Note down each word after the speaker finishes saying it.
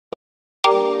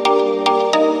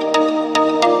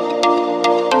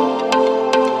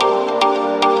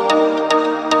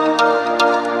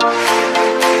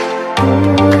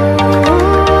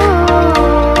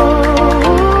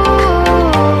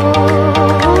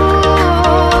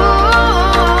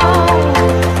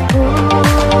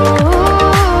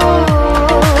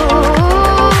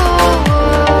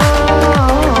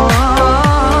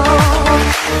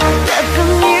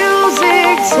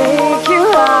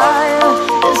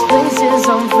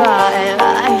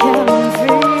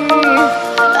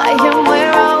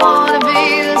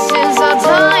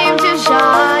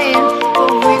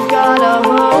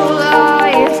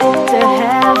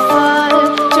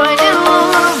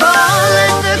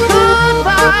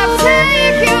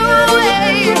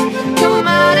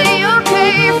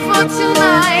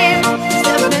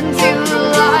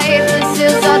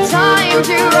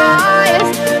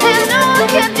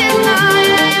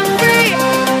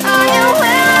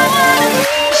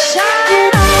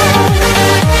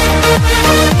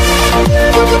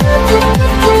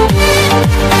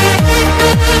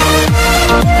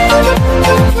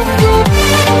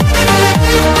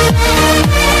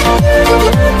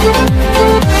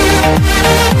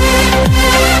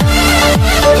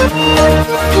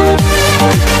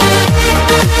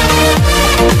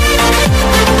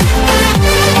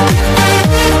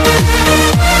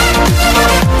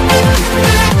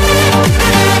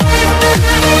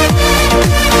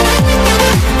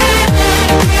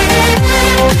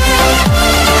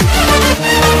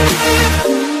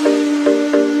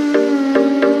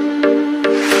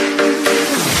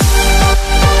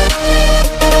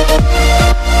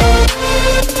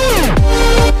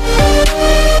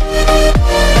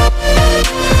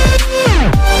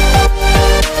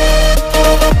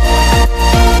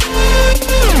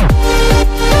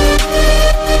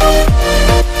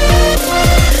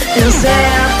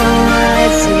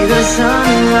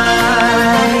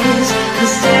sunrise.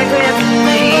 Stick with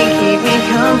me, keep me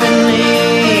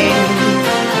company.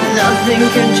 Nothing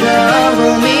can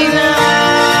trouble me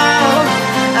now.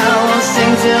 I will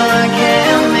sing till I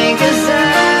can't make a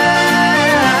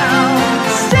sound.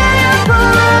 Stay up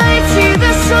all night, see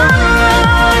the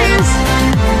sunrise.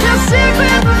 Just stick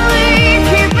with me,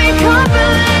 keep me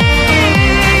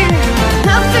company.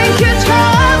 Nothing can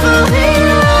trouble me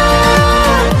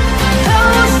now. I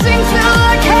will sing till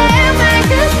I can't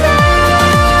make a sound.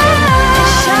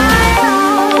 Shine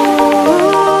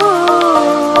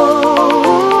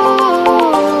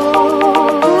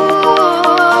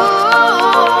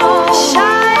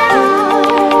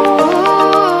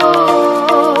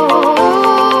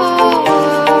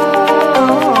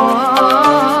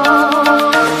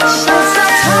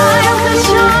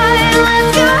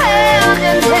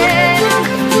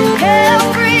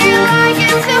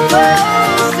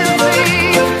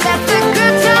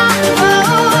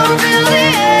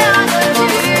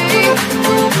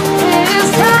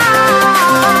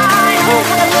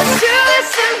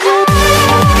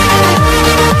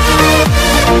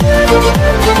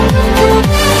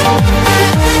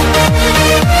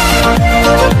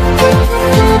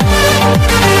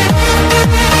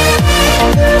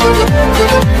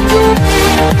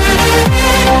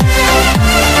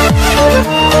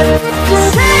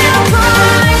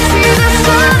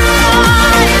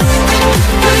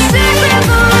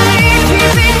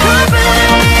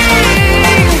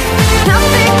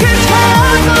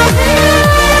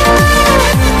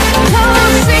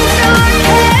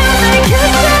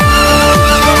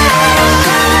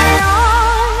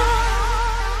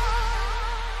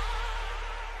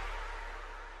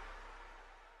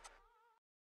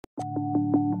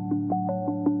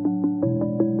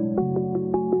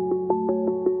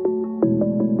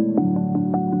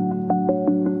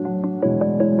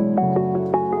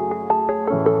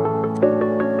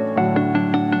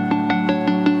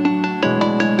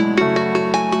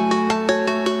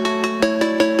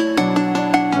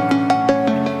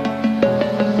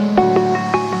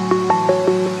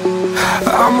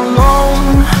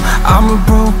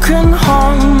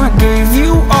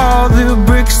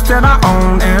that I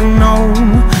own and know.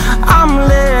 I'm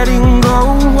letting go,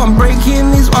 I'm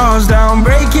breaking these walls down,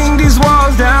 breaking these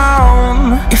walls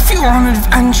down. If you want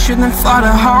adventure, then fly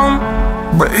to home.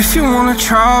 But if you wanna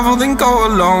travel, then go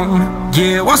alone.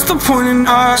 Yeah, what's the point in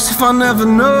us if I never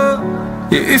know?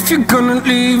 Yeah, if you're gonna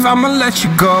leave, I'ma let you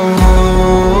go.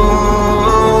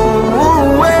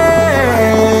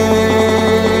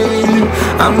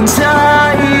 I'm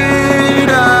tired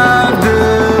of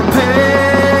the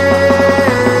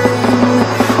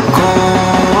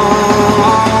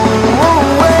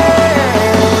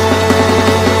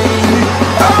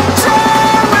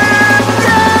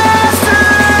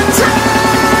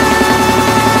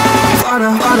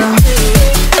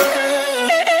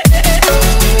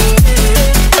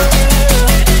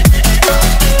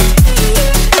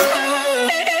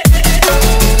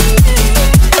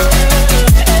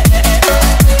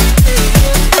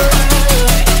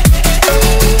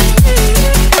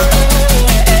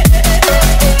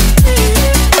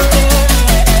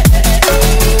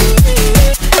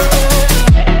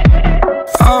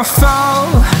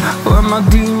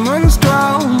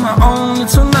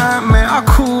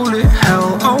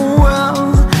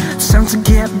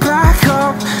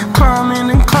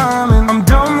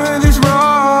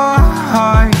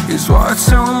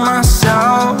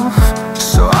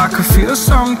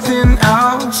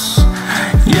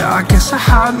I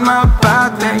had my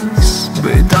bad days,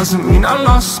 but it doesn't mean I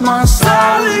lost my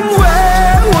style. Darling,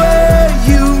 where were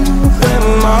you when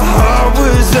my heart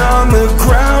was on the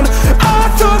ground? I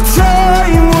thought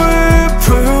time would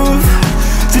prove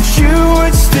that you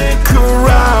would stick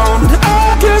around.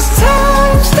 I guess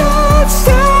time stood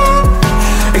still,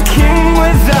 a king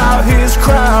without his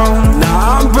crown.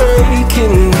 Now I'm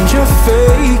breaking and you're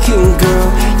faking, girl.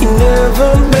 You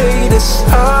never made a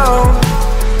sound.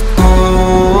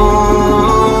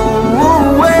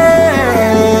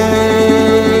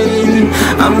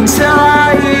 I'm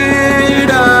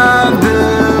tired of the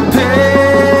pain.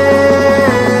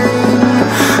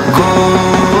 Go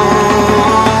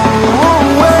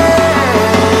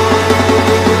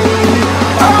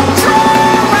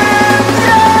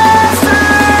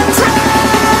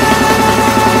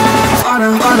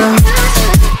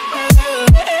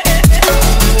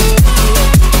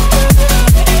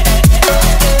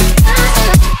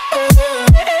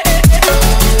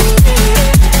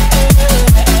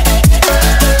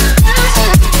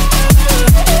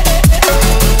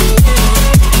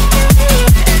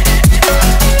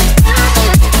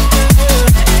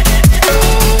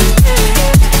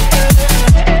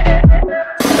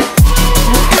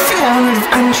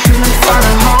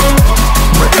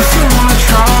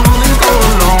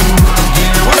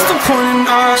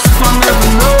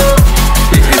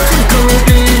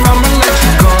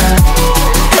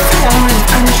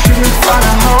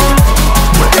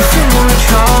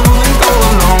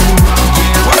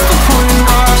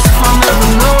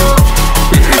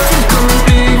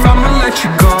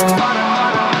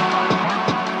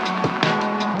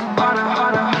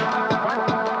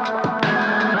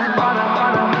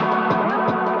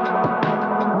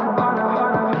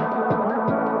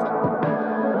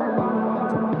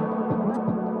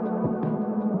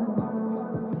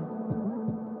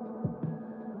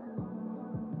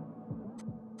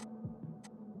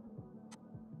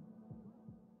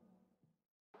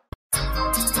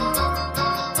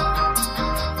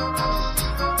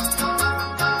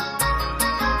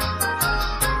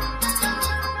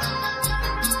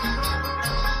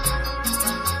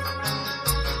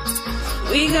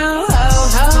We gon' ho,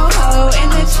 ho, ho in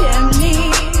the chimney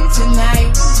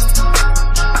tonight.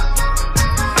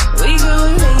 We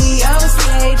gon' Leo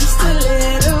slay just a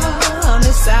little on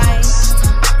the side.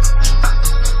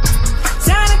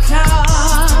 Santa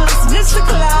Claus, Mr.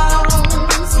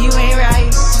 Claus, you ain't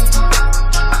right.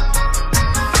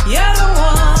 You're the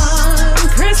one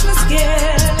Christmas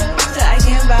gift I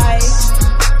can buy.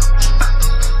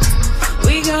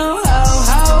 We gon' ho,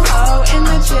 ho, ho in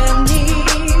the chimney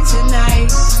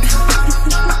tonight.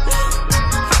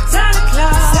 Santa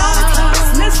Claus,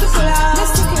 Mr.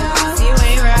 Claus, you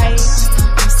ain't right.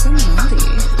 You're so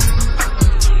naughty.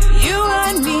 You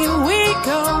and me, we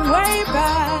go way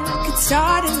back. It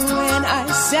started when I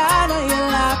sat on your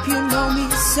lap. You know me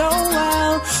so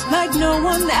well, like no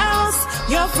one else.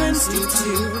 Your friends do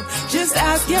too. Just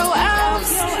ask your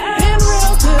elves. Been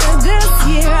real good this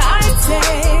year, I'd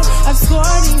say. I've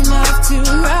scored enough to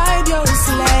ride your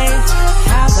sleigh.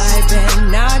 Have I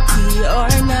been naughty or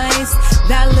nice?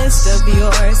 That list of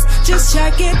yours, just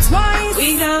check it twice.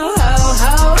 We gon'